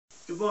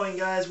Good morning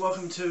guys,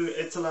 welcome to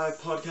It's Alive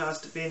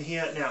podcast. Ben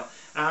here. Now,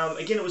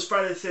 again it was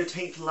Friday the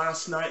 13th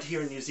last night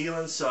here in New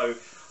Zealand, so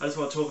I just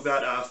want to talk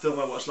about a film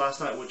I watched last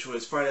night, which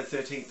was Friday the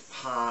 13th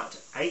Part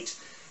 8,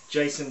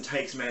 Jason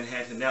Takes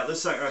Manhattan. Now this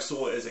is something I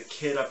saw as a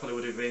kid. I probably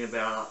would have been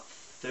about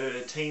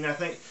 13 I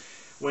think,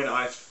 when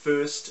I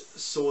first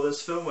saw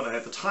this film. When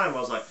at the time I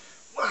was like,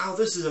 wow,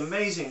 this is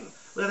amazing,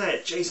 look at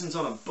that, Jason's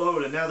on a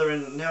boat and now they're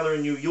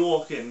in New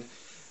York, and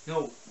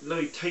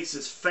he takes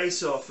his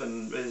face off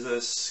and there's a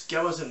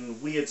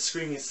skeleton, weird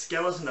screaming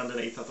skeleton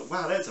underneath. I thought,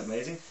 wow, that's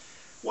amazing.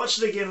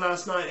 Watched it again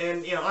last night,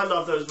 and I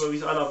love those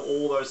movies. I love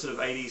all those sort of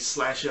 80s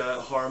slasher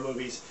horror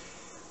movies.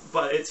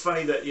 But it's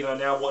funny that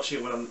now watching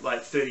it when I'm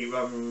like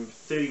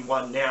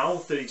 31 now,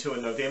 32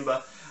 in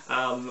November,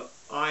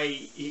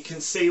 you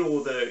can see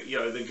all the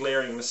the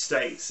glaring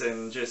mistakes,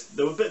 and just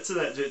there were bits of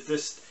that that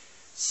just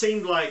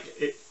seemed like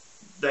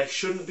they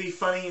shouldn't be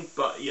funny,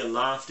 but you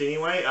laughed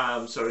anyway.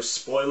 So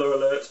spoiler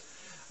alert,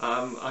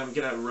 I'm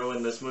gonna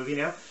ruin this movie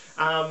now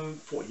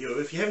for you.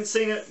 If you haven't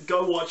seen it,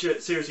 go watch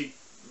it. Seriously,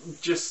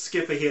 just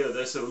skip ahead of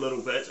this a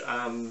little bit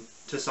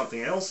to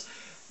something else.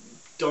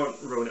 Don't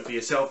ruin it for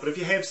yourself, but if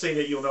you have seen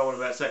it, you'll know what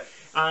I'm about to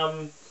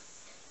say.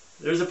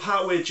 There's a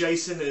part where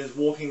Jason is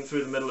walking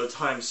through the middle of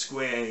Times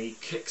Square and he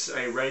kicks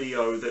a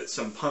radio that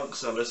some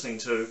punks are listening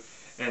to,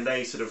 and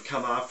they sort of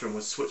come after him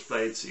with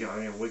switchblades,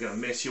 we're going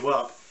to mess you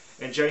up.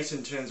 And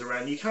Jason turns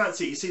around. You can't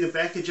see, you see the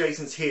back of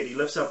Jason's head. He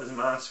lifts up his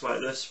mask like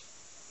this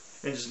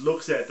and just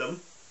looks at them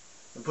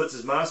and puts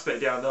his mask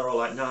back down. They're all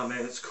like, nah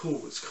man, it's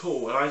cool, it's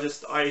cool. And I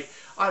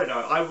don't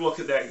know, I look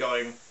at that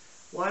going,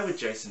 why would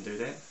Jason do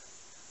that?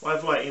 Why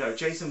would,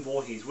 Jason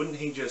Voorhees, wouldn't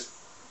he just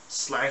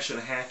slash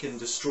and hack and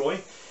destroy?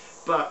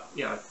 But,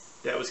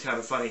 that was kind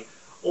of funny.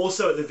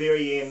 Also at the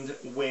very end,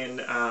 when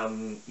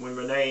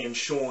Renee and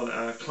Sean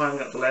are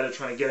climbing up the ladder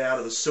trying to get out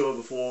of the sewer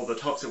before the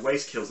toxic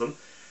waste kills them,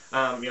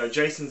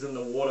 Jason's in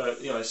the water,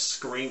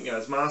 screaming,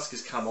 his mask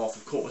has come off,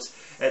 of course,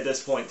 at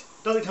this point.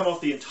 Doesn't come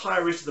off the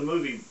entire rest of the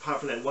movie, apart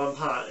from that one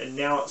part, and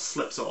now it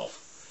slips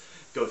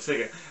off. Go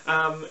figure.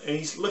 And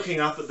he's looking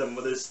up at them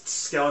with his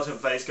skeleton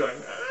face going,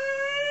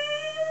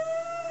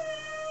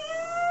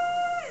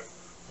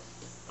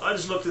 I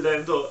just looked at that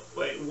and thought,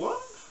 wait,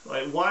 what?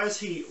 Like, why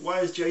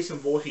is Jason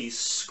Voorhees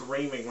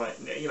screaming like,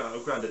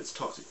 granted it's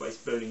toxic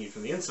waste burning you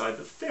from the inside,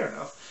 but fair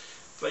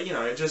enough. But, I don't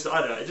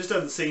know, it just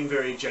doesn't seem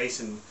very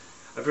Jason,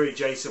 a very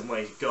Jason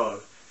way to go.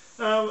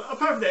 Apart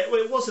from that,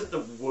 well, it wasn't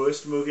the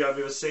worst movie I've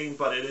ever seen,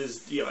 but it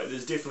is,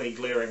 there's definitely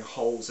glaring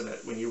holes in it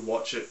when you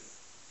watch it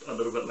a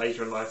little bit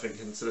later in life and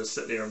can sort of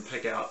sit there and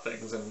pick out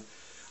things. And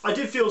I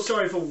did feel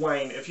sorry for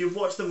Wayne. If you've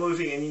watched the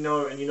movie and you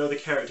know the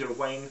character of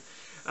Wayne,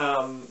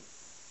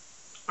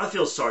 I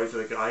feel sorry for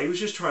the guy. He was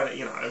just trying to,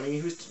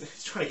 he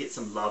was trying to get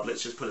some love.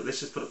 Let's just put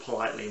it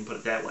politely and put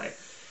it that way.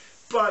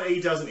 But he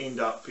doesn't end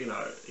up,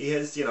 he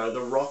has,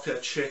 the rocker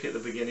chick at the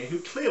beginning who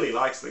clearly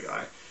likes the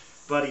guy,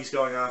 but he's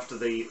going after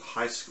the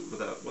high school,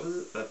 what is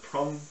it, the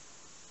prom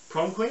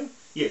queen?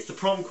 Yes, the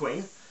prom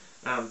queen,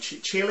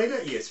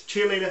 cheerleader? Yes,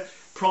 cheerleader,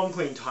 prom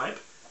queen type.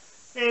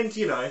 And,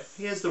 he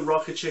has the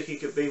rocker chick he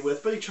could be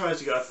with, but he tries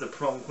to go after the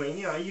prom queen.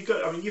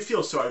 You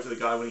feel sorry for the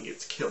guy when he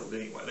gets killed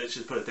anyway, let's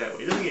just put it that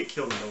way. He doesn't get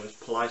killed in the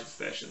most politest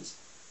fashions.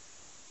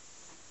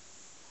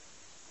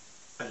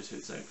 I just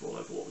heard something fall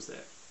over. What was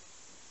that?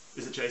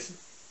 Is it Jason?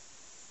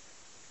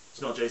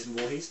 It's not Jason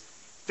Voorhees?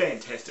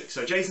 Fantastic.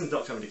 So Jason's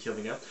not coming to kill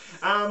me now.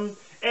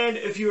 And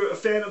if you're a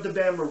fan of the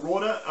band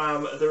Marauder,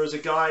 there is a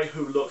guy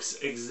who looks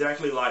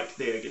exactly like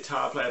their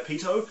guitar player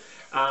Pito,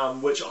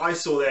 which I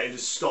saw that and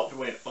just stopped and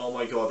went, oh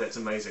my god, that's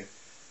amazing.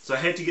 So I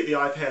had to get the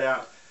iPad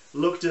out,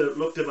 looked him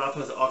up,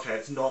 and I was like, okay,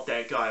 it's not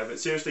that guy. But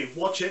seriously,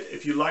 watch it.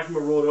 If you like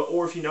Marauder,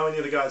 or if you know any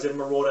of the guys in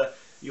Marauder,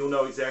 you'll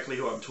know exactly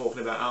who I'm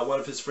talking about. One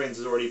of his friends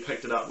has already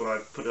picked it up when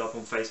I put it up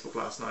on Facebook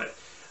last night.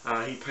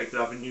 He picked it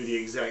up and knew the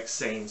exact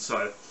scene.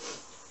 So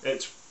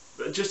it's,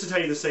 just to tell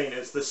you the scene,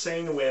 it's the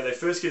scene where they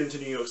first get into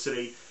New York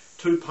City,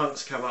 two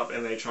punks come up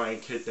and they try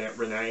and kidnap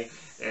Renee,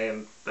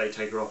 and they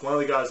take her off. One of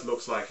the guys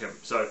looks like him.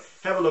 So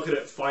have a look at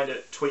it, find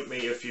it, tweet me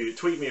if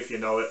you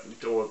know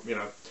it, or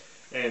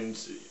and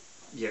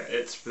yeah,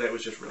 that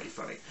was just really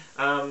funny.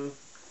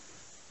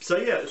 So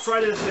yeah,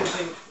 Friday the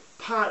 13th,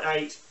 Part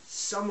 8.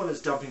 Someone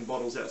is dumping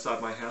bottles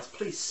outside my house.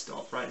 Please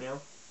stop right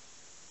now.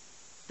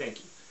 Thank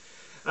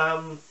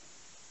you.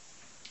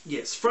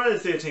 Yes, Friday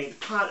the 13th,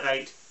 Part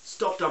 8.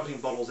 Stop dumping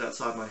bottles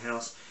outside my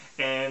house,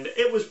 and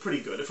it was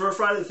pretty good. For a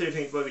Friday the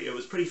 13th movie, it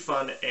was pretty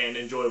fun and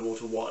enjoyable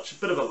to watch. A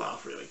bit of a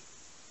laugh, really.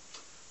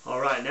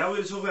 Alright, now we're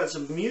going to talk about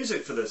some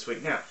music for this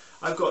week. Now,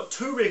 I've got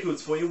two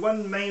records for you.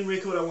 One main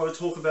record I want to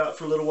talk about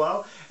for a little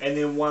while, and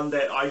then one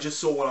that I just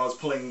saw when I was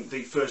pulling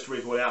the first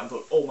record out and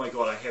thought, oh my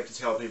god, I have to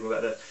tell people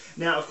about this.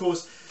 Now, of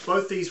course,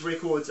 both these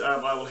records,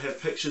 I will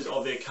have pictures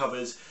of their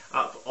covers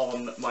up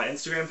on my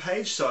Instagram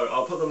page, so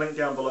I'll put the link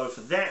down below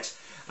for that.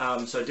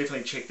 So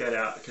definitely check that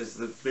out, because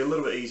it'll be a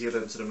little bit easier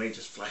than sort of me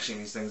just flashing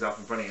these things up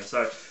in front of you.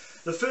 So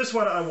the first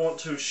one I want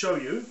to show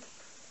you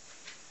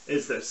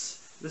is this.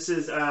 This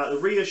is the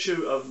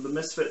reissue of the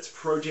Misfits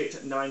Project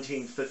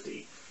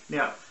 1950.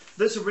 Now,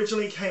 This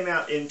originally came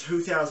out in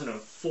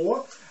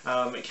 2004. It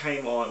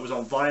was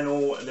on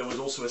vinyl, and there was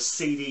also a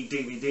CD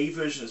DVD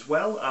version as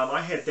well.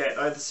 I had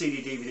the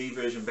CD DVD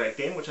version back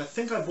then, which I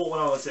think I bought when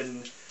I was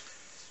in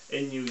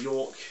New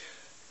York.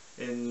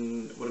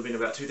 Would have been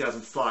about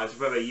 2005, so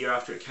about a year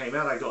after it came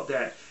out I got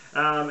that.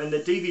 And the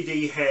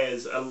DVD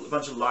has a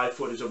bunch of live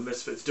footage of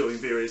Misfits doing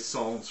various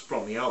songs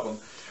from the album.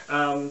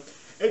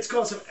 It's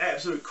got some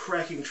absolute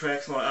cracking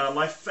tracks on it.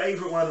 My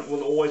favourite one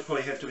will always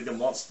probably have to be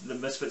the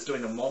Misfits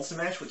doing the Monster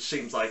Mash, which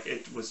seems like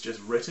it was just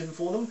written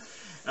for them.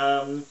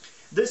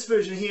 This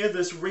version here,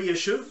 this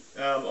reissue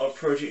of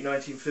Project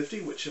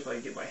 1950, which if I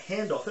can get my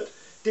hand off it,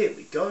 there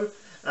we go,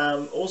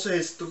 also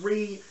has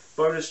 3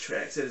 bonus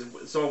tracks. It is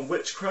song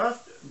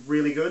Witchcraft,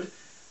 really good.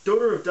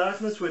 Daughter of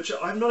Darkness, which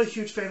I'm not a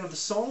huge fan of the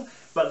song,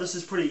 but this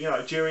is pretty,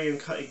 Jerry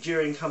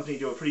and company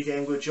do a pretty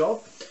damn good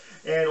job.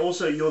 And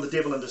also You're the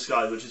Devil in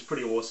Disguise, which is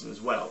pretty awesome as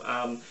well.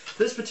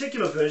 This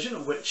particular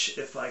version, which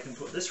if I can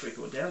put this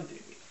record down, there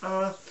we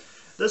are.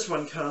 This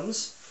one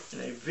comes in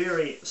a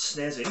very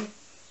snazzy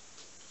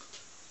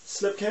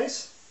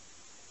slipcase.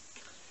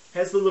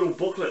 Has the little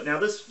booklet. Now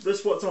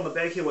this what's on the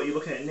back here, what you're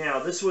looking at now,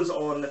 this was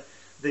on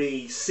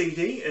the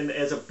CD and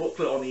as a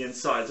booklet on the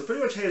inside. So it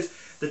pretty much has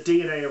the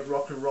DNA of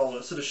rock and roll, and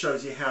it sort of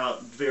shows you how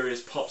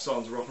various pop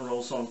songs, rock and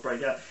roll songs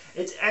break down.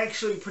 It's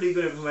actually pretty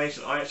good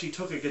information. I actually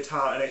took a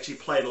guitar and actually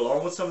played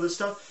along with some of this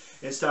stuff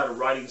and started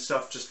writing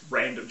stuff just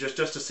random, just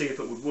to see if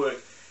it would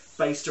work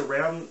based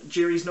around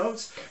Jerry's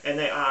notes, and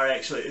they are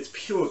actually, it's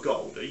pure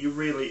gold. It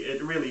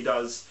really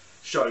does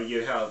show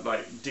you how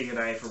like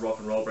DNA for rock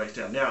and roll breaks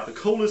down. Now the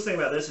coolest thing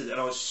about this is, and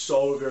I was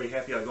so very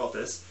happy I got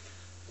this,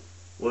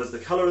 was the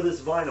colour of this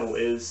vinyl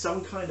is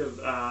some kind of,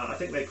 I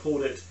think they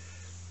called it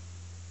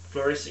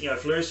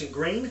fluorescent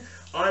green.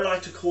 I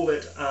like to call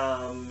it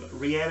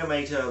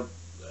Reanimator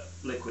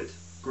liquid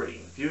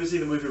green. If you ever see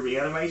the movie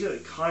Reanimator,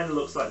 it kind of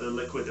looks like the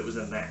liquid that was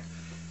in that.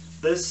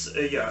 This,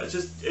 yeah,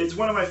 it's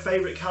one of my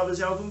favourite covers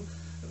albums.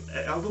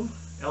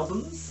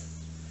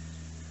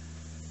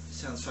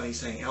 Sounds funny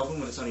saying album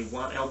when it's only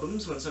one,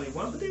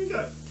 but there you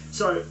go.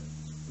 So,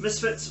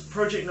 Misfits,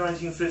 Project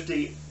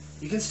 1950.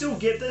 You can still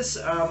get this.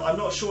 I'm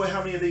not sure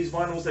how many of these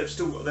vinyls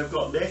they've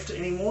got left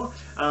anymore,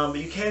 but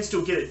you can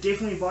still get it.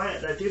 Definitely buy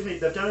it.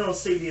 They've done it on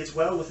CD as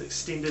well with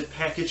extended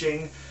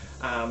packaging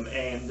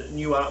and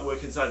new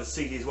artwork inside the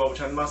CD as well, which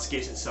I must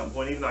get at some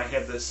point. Even though I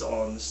have this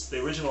on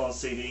the original on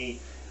CD,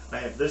 I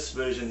have this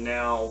version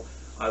now.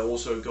 I've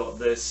also got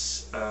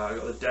this. I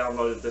got the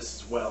download of this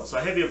as well. So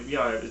I have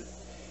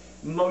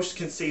most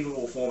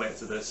conceivable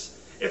formats of this.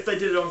 If they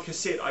did it on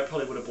cassette, I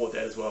probably would have bought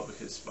that as well,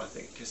 because I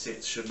think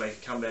cassettes should make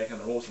a comeback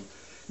and they're awesome.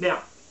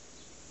 Now,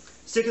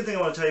 second thing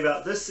I want to tell you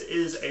about, this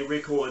is a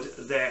record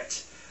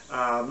that,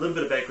 a little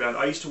bit of background,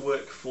 I used to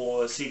work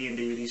for a CD and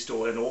DVD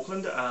store in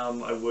Auckland.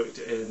 I worked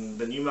in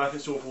the Newmarket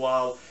store for a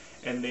while,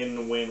 and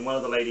then when one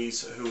of the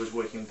ladies who was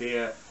working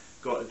there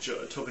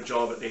took a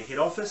job at their head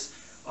office,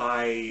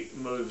 I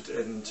moved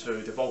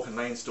into the Vulcan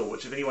Lane store,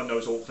 which if anyone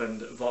knows Auckland,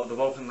 the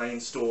Vulcan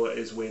Lane store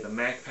is where the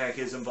Macpac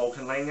is in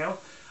Vulcan Lane now.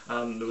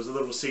 There was a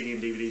little CD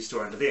and DVD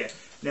store under there.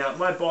 Now,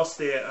 my boss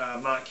there,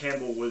 Mark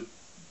Campbell, would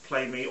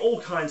play me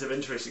all kinds of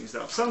interesting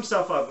stuff. Some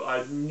stuff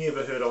I've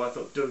never heard of. I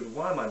thought, dude,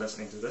 why am I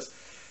listening to this?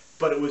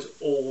 But it was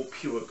all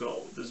pure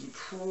gold.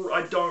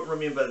 I don't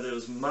remember there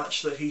was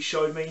much that he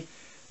showed me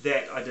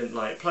that I didn't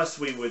like. Plus,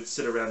 we would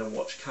sit around and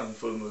watch kung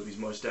fu movies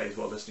most days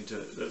while listening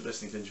to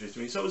interesting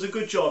music. So it was a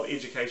good job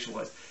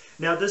education-wise.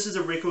 Now, this is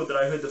a record that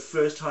I heard the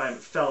first time,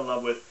 fell in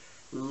love with,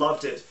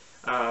 loved it.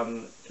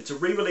 It's a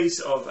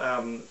re-release of,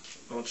 I'm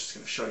just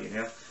going to show you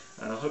now,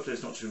 and I hope that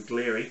it's not too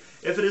glary.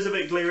 If it is a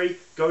bit glary,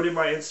 go to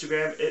my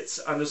Instagram, it's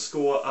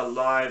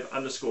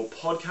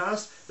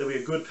 _alive_podcast. There'll be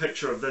a good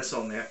picture of this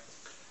on there.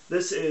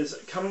 This is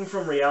Coming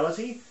From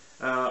Reality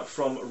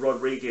from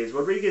Rodriguez.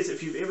 Rodriguez,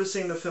 if you've ever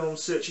seen the film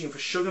Searching for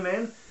Sugar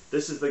Man,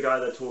 this is the guy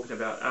they're talking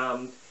about.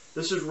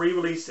 This was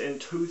re-released in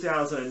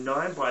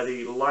 2009 by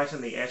the Light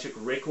in the Attic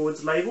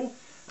Records label.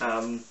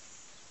 Much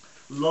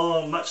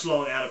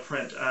long out of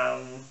print.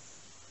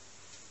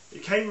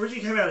 It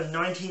originally came out in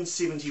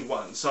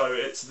 1971, so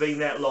it's been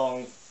that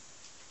long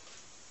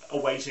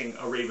awaiting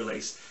a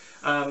re-release.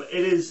 It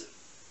is,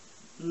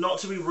 not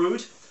to be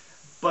rude,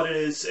 but it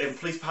is, and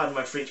please pardon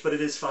my French, but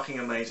it is fucking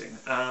amazing.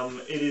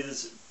 It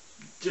is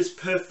just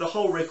perfect. The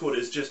whole record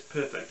is just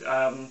perfect.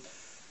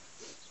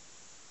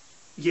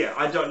 Yeah,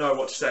 I don't know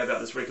what to say about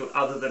this record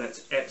other than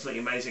it's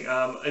absolutely amazing.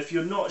 If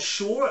you're not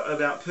sure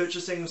about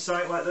purchasing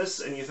something like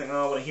this and you think,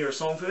 oh, I want to hear a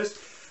song first,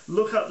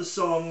 look up the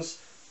songs,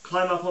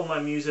 climb up on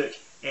my music,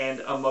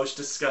 and A Most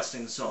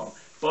Disgusting Song.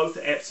 Both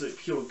absolute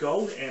pure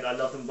gold, and I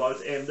love them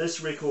both. And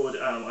this record,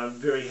 I'm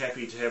very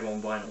happy to have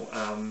on vinyl.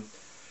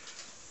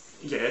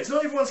 Yeah, it's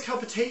not everyone's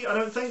cup of tea, I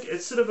don't think.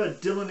 It's sort of a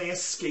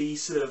Dylan-esque,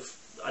 sort of,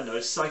 I don't know,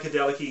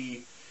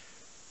 psychedelic-y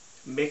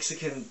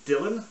Mexican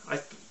Dylan.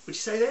 Would you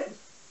say that?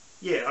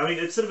 Yeah, I mean,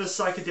 it's sort of a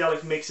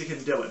psychedelic Mexican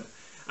Dylan.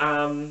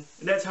 And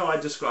that's how I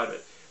describe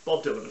it.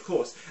 Bob Dylan, of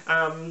course.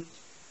 And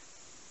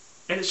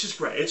and it's just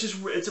great.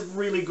 It's a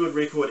really good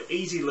record,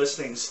 easy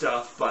listening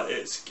stuff, but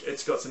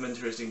it's got some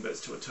interesting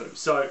bits to it too.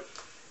 So,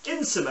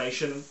 in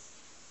summation,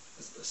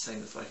 it's the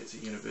same as like it's a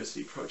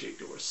university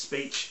project or a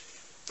speech.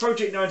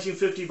 Project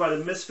 1950 by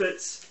the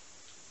Misfits,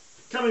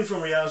 Coming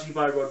From Reality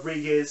by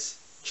Rodriguez.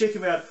 Check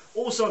him out.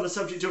 Also on the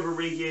subject of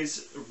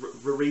Rodriguez,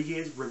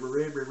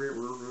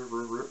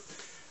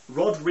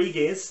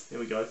 there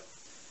we go.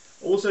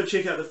 Also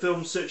check out the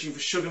film Searching for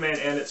Sugar Man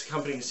and its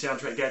accompanying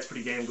soundtrack. That's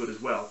pretty damn good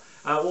as well.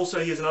 Also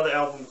he has another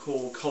album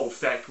called Cold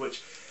Fact,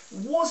 which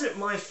wasn't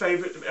my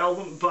favourite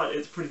album, but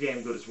it's pretty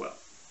damn good as well.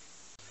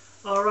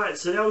 Alright,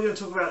 so now we're going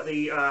to talk about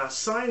the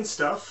sign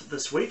stuff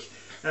this week.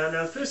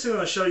 Now the first thing I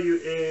want to show you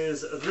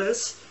is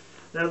this.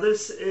 Now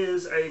this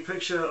is a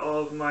picture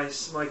of my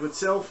good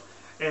self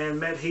and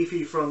Matt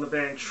Heafy from the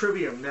band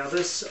Trivium. Now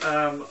this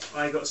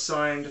I got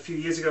signed a few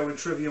years ago when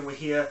Trivium were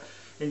here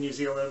in New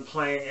Zealand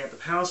playing at the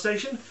power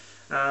station.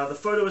 The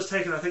photo was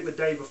taken I think the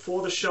day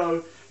before the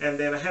show, and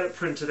then I had it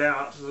printed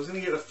out. So I was going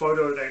to get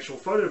the actual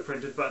photo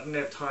printed, but didn't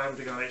have time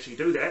to go and actually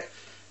do that.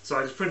 So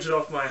I just printed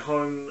off my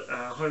home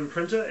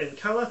printer in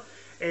colour,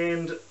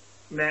 and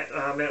Matt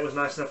was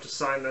nice enough to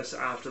sign this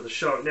after the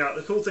show. Now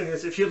the cool thing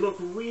is, if you look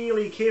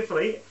really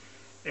carefully,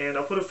 and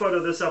I'll put a photo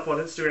of this up on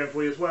Instagram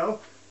for you as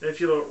well, if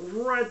you look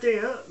right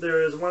there,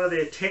 there is one of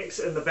their techs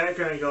in the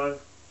background going,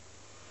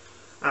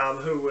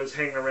 who was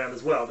hanging around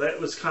as well. That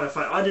was kind of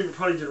fun. I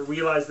probably didn't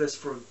realise this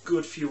for a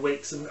good few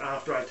weeks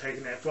after I'd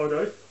taken that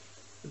photo,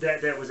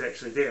 that was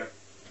actually there.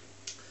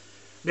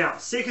 Now,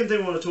 second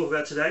thing I want to talk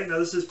about today, now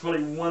this is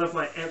probably one of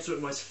my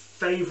absolute most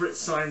favourite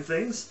sign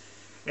things,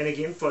 and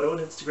again, photo on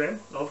Instagram,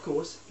 of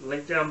course,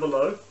 link down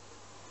below,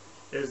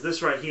 is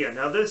this right here.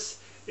 Now this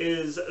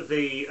is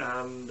the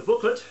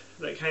booklet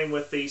that came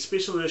with the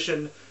special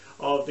edition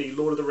of the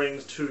Lord of the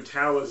Rings Two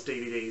Towers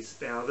DVDs.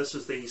 Now this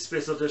was the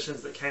special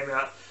editions that came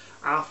out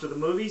after the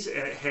movies,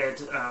 and it had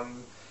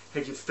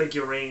your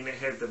figurine, it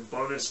had the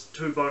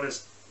two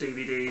bonus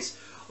DVDs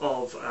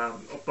of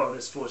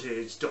bonus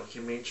footage,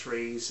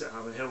 documentaries,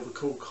 and had all the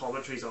cool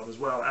commentaries on as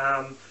well.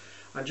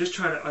 I'm just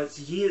trying to,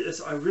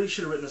 I really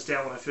should have written this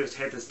down when I first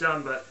had this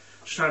done, but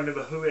I'm just trying to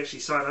remember who actually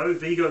signed. I know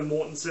Viggo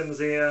Mortensen's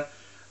there,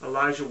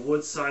 Elijah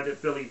Wood signed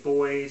it, Billy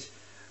Boyd,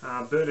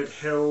 Bernard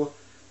Hill,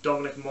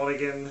 Dominic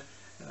Monaghan,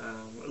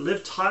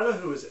 Liv Tyler,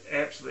 who was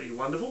absolutely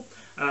wonderful,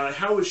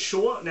 Howard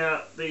Shore.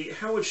 Now the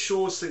Howard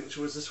Shore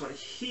signature was this one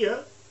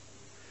here,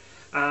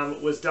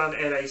 was done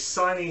at a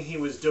signing he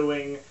was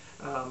doing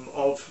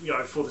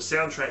for the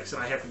soundtracks,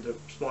 and I happened to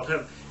spot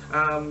him.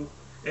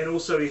 And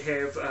also we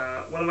have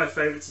one of my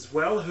favourites as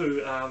well, who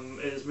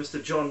is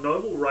Mr. John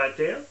Noble right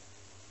there.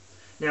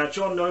 Now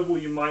John Noble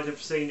you might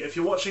have seen, if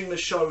you're watching the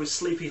show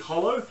Sleepy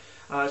Hollow,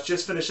 it's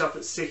just finished up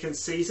its second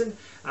season.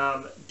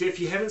 If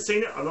you haven't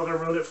seen it, I'm not going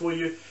to ruin it for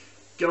you.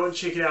 Go and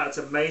check it out, it's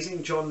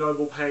amazing. John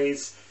Noble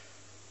plays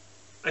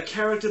a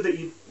character that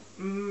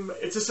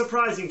it's a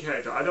surprising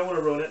character. I don't want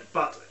to ruin it,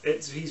 but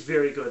he's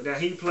very good. Now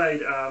he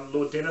played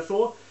Lord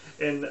Denethor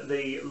in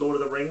the Lord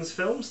of the Rings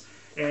films,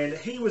 and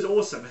he was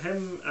awesome.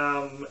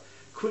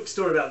 Quick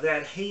story about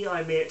that,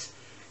 I met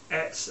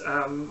at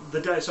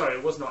the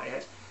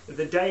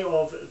day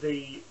of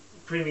the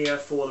premiere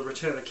for The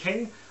Return of the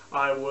King.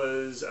 I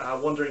was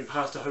wandering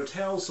past a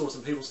hotel, saw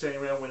some people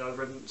standing around, went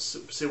over and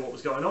see what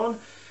was going on.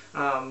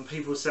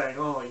 People were saying,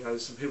 oh,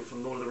 some people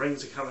from Lord of the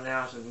Rings are coming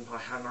out, and I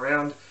hung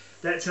around.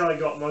 That's how I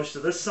got most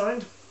of this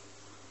signed.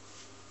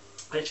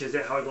 Actually, is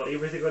that how I got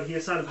everything on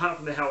here signed, apart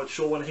from the Howard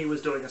Shore one. He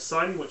was doing a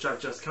signing, which I've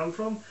just come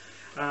from.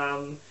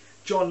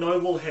 John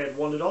Noble had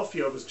wandered off.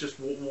 I was just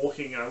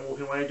walking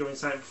away doing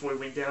something before we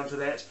went down to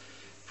that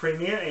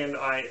premiere, and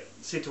I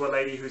said to a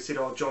lady who said,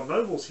 oh, John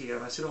Noble's here,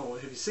 and I said, oh,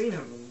 have you seen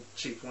him? And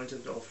she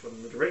pointed off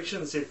in the direction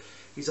and said,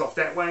 he's off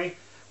that way.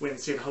 Went and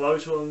said hello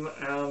to him,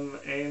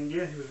 and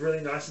yeah, he was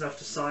really nice enough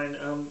to sign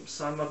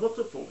my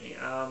booklet for me.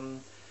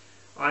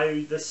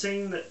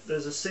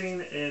 There's a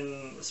scene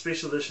in the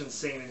special edition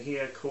scene in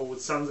here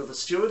called Sons of the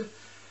Steward,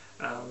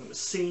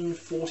 scene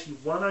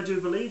 41 I do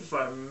believe, if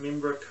I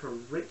remember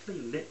correctly.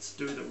 Let's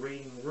do the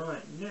reading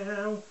right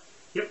now.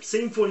 Yep,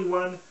 scene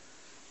 41,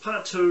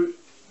 part 2,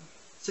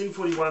 scene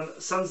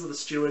 41, Sons of the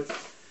Steward,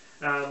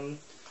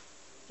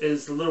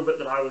 is the little bit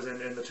that I was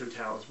in the Two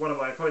Towers. One of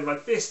probably my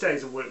best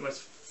days of work,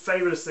 most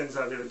favourite things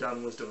I've ever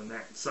done was doing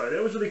that. So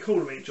that was really cool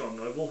to meet John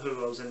Noble,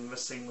 who I was in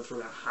this scene with for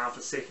about half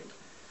a second.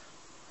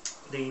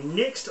 The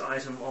next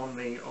item on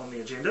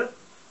the agenda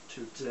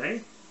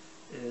today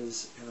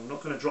is, and I'm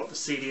not going to drop the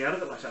CD out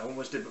of it like I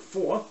almost did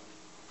before,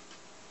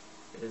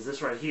 is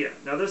this right here.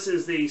 Now this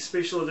is the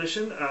special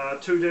edition,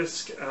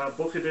 2-disc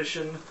book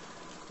edition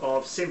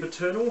of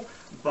Sempiternal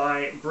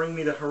by Bring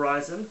Me the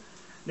Horizon.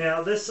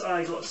 Now this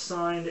I got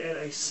signed at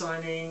a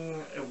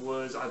signing,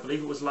 I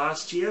believe it was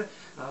last year,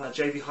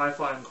 JB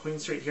Hi-Fi on Queen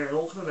Street here in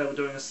Auckland. They were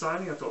doing a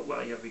signing. I thought,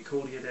 well, yeah, it'd be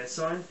cool to get that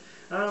signed.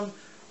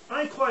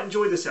 I quite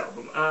enjoy this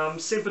album.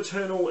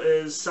 Sempiternal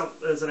is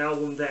an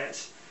album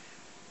that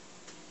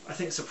I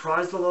think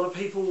surprised a lot of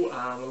people.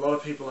 A lot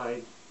of people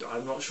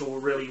I'm not sure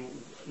really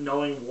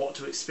knowing what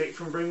to expect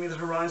from Bring Me the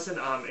Horizon.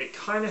 It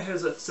kind of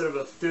has a sort of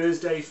a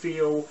Thursday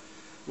feel,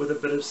 with a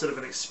bit of sort of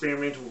an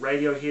experimental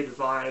Radiohead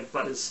vibe,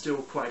 but is still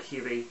quite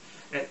heavy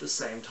at the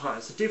same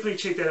time. So definitely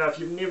check that out. If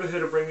you've never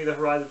heard of Bring Me the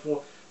Horizon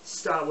before,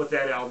 start with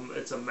that album.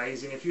 It's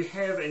amazing. If you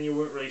have and you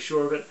weren't really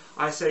sure of it,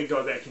 I say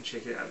go back and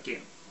check it out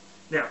again.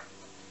 Now,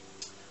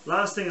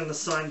 last thing on the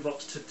sign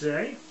box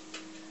today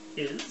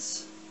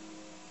is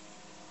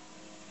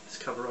this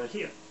cover right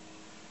here.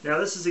 Now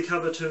this is the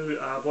cover to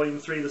Volume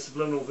 3, The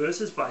Subliminal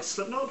Verses by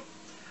Slipknot.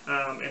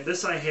 And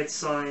this I had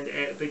signed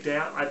at Big Day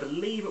Out, I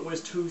believe it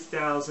was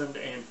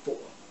 2004.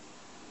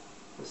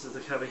 This is the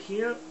cover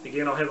here.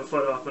 Again, I'll have a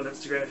photo up on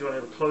Instagram if you want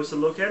to have a closer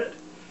look at it.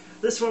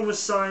 This one was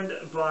signed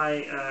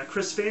by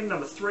Chris Fenn,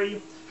 number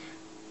 3.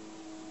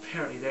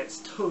 Apparently that's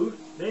 2.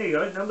 There you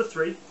go, number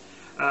 3.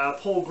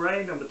 Paul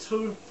Gray, number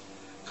 2.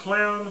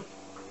 Clown,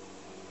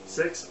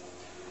 6.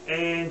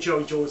 And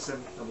Joey Jordison,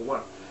 number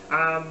 1.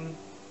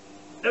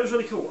 It was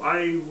really cool.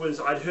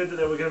 I'd heard that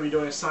they were going to be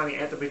doing a signing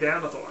at the Big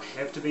Down. I thought I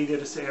have to be there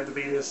to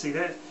see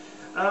that.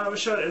 And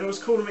it was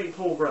cool to meet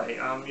Paul Gray. You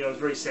know, it was a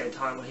very sad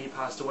time when he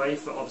passed away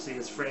for obviously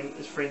his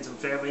friends and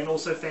family, and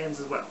also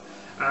fans as well.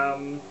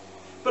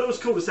 But it was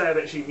cool to say I've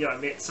actually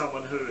met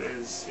someone who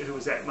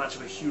was that much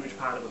of a huge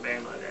part of a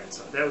band like that.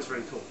 So that was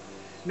very cool.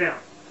 Now,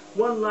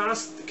 one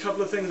last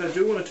couple of things I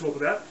do want to talk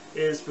about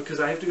is because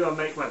I have to go and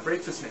make my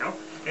breakfast now.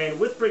 And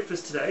with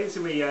breakfast today, it's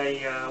going to be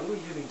a, what are we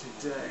having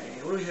today?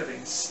 What are we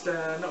having?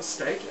 Not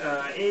steak,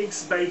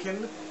 eggs and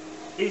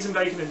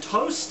bacon and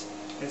toast.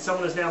 And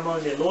someone is now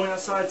mowing their lawn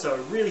outside, so I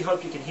really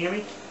hope you can hear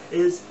me,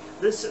 is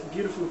this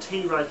beautiful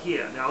tea right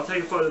here. Now I'll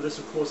take a photo of this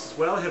of course as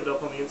well, I have it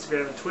up on the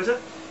Instagram and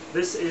Twitter.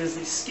 This is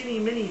the Skinny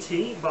Minny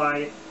tea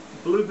by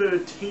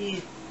Bluebird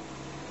Tea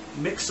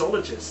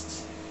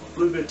Mixologists.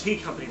 Bluebird Tea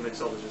Company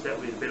Mixologists, that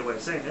would be the better way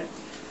of saying that.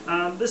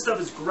 This stuff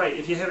is great.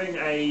 If you're having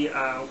a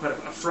kind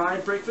of a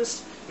fried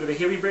breakfast, with a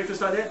heavy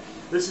breakfast like that,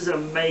 this is an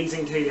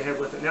amazing tea to have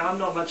with it. Now I'm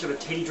not much of a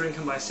tea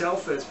drinker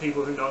myself, as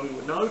people who know me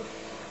would know,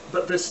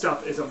 but this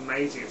stuff is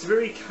amazing. It's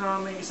very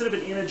calming, it's sort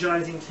of an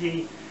energizing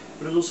tea,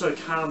 but it also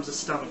calms the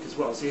stomach as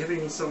well. So you're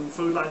having some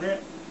food like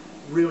that,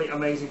 really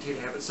amazing tea to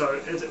have it. So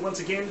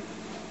once again,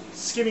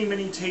 Skinny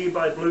Minny tea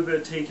by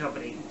Bluebird Tea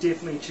Company.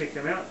 Definitely check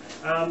them out.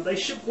 They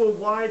ship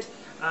worldwide.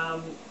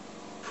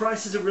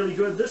 Prices are really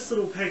good. This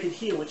little packet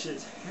here, which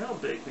is how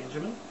big,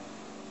 Benjamin?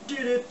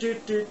 20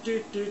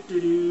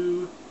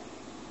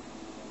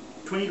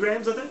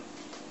 grams, I think.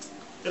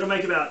 It'll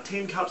make about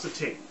 10 cups of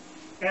tea.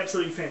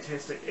 Absolutely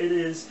fantastic.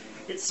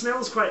 It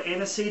smells quite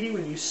aniseedy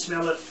when you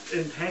smell it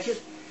in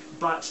packet,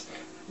 but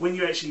when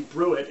you actually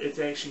brew it, it's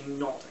actually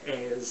not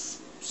as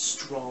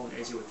strong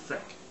as you would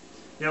think.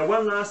 Now,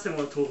 one last thing I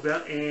want to talk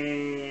about,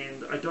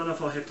 and I don't know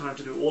if I'll have time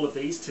to do all of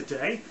these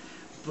today,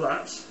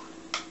 but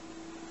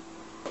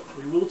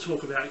we will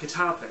talk about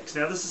guitar picks.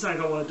 Now, this is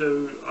something I want to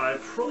do, I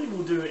probably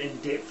will do in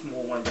depth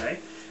more one day,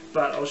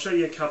 but I'll show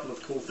you a couple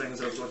of cool things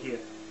that I've got here.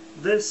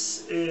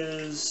 This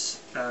is,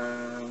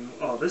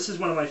 this is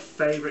one of my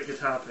favourite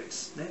guitar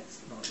picks.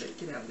 That's not it.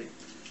 Get out of there.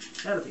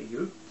 Out of there,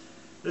 you.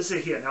 This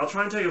is here. Now, I'll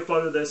try and take a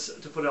photo of this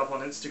to put it up on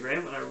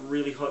Instagram, and I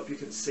really hope you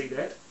can see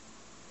that.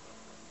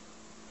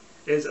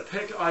 Is a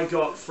pick I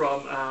got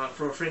from a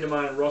friend of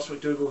mine, Ross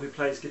McDougall, who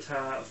plays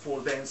guitar for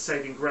the band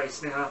Saving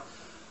Grace. Now,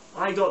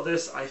 I got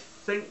this, I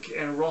think,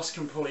 and Ross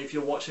can probably, if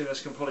you're watching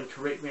this, can probably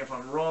correct me if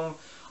I'm wrong.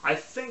 I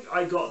think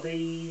I got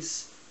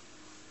these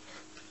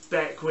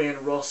back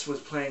when Ross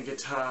was playing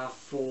guitar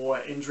for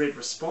In Dread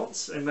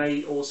Response, and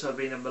may also have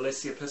been in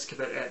Molestia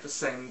Episcopate at the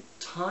same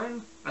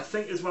time, I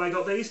think is when I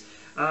got these.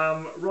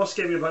 Ross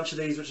gave me a bunch of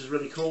these, which is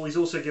really cool. He's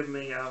also given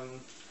me another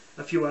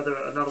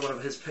one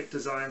of his pick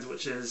designs,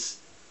 which is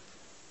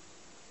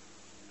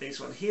this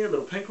one here,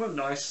 little pink one,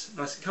 nice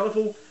and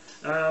colourful.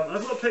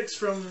 I've got picks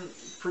from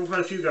quite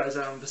a few guys.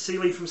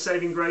 Vasely from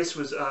Saving Grace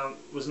was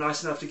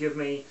nice enough to give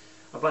me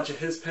a bunch of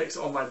his picks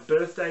on my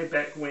birthday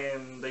back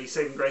when the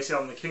Saving Grace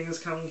album The King Is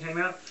Coming came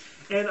out,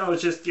 and I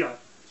was just, it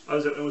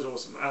was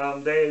awesome.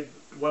 They're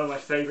one of my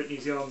favourite New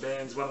Zealand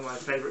bands, one of my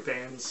favourite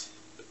bands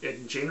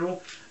in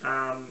general,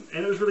 and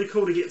it was really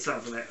cool to get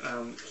some from that,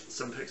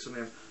 some picks from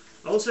them.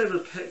 I also have a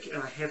pick,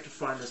 and I have to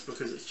find this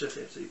because it's just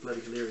absolutely bloody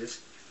hilarious.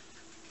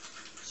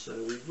 So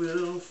we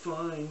will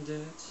find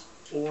it,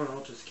 or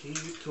I'll just keep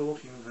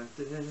talking like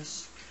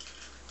this.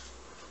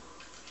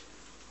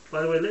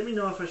 By the way, let me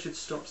know if I should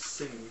stop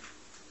singing.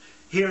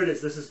 Here it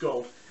is, this is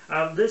gold.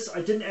 This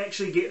I didn't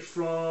actually get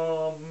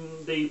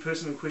from the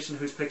person in question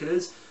whose pick it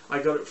is. I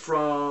got it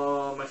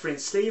from my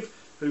friend Steve,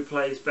 who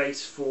plays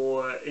bass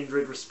for In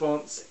Dread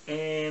Response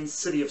and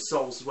City of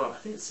Souls as well. I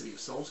think it's City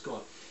of Souls,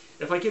 God.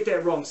 If I get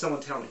that wrong,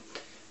 someone tell me.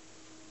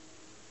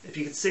 If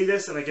you can see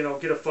this, and again I'll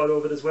get a photo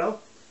of it as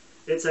well.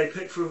 It's a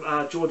pic from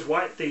George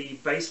White, the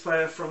bass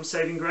player from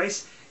Saving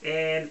Grace,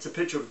 and it's a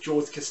picture of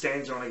George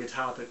Costanza on a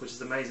guitar pick, which is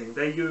amazing.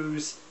 They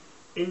use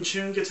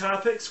in-tune guitar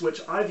picks,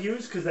 which I've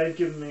used because they've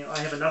given me, I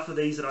have enough of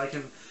these that I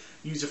can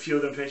use a few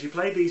of them to actually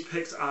play. These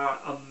picks are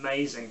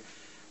amazing.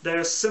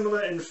 They're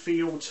similar in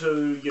feel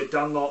to your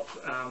Dunlop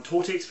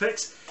Tortex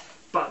picks,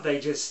 but they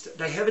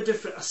have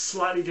a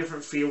slightly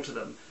different feel to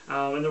them,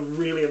 and they're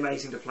really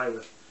amazing to play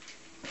with.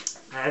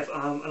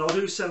 and I'll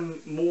do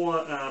some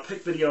more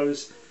pick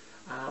videos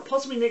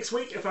possibly next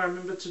week. If I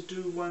remember to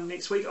do one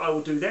next week, I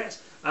will do that.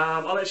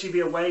 I'll actually be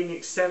away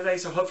next Saturday,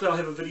 so hopefully I'll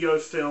have a video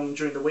filmed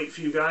during the week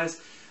for you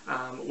guys,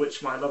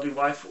 which my lovely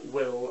wife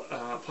will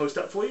post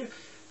up for you.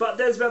 But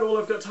that's about all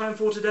I've got time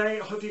for today.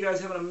 I hope you guys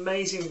have an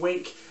amazing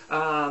week.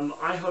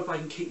 I hope I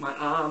can keep my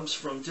arms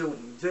from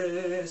doing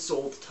this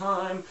all the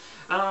time.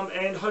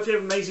 And hope you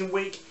have an amazing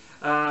week.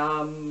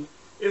 What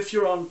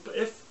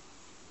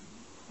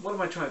am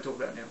I trying to talk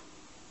about now?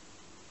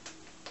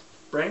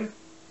 Brain?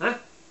 Huh?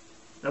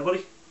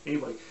 Nobody?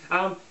 Anybody?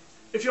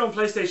 If you're on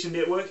PlayStation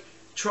Network,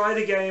 try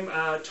the game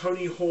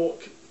Tony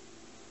Hawk.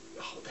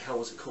 Oh, what the hell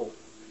was it called?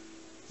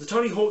 The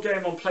Tony Hawk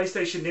game on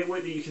PlayStation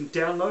Network that you can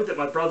download, that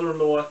my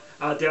brother-in-law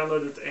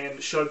downloaded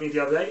and showed me the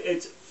other day.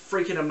 It's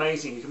freaking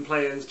amazing. You can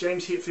play as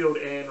James Hetfield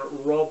and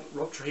Rob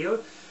Trujillo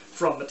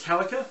from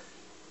Metallica.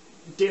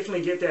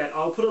 Definitely get that.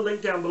 I'll put a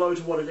link down below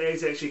to what it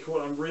is actually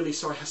called. I'm really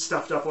sorry I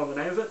stuffed up on the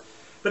name of it.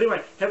 But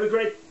anyway, have a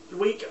great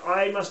week.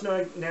 I must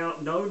I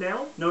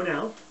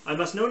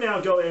must now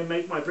go and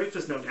make my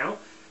breakfast now.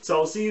 So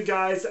I'll see you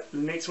guys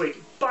next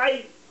week.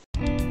 Bye!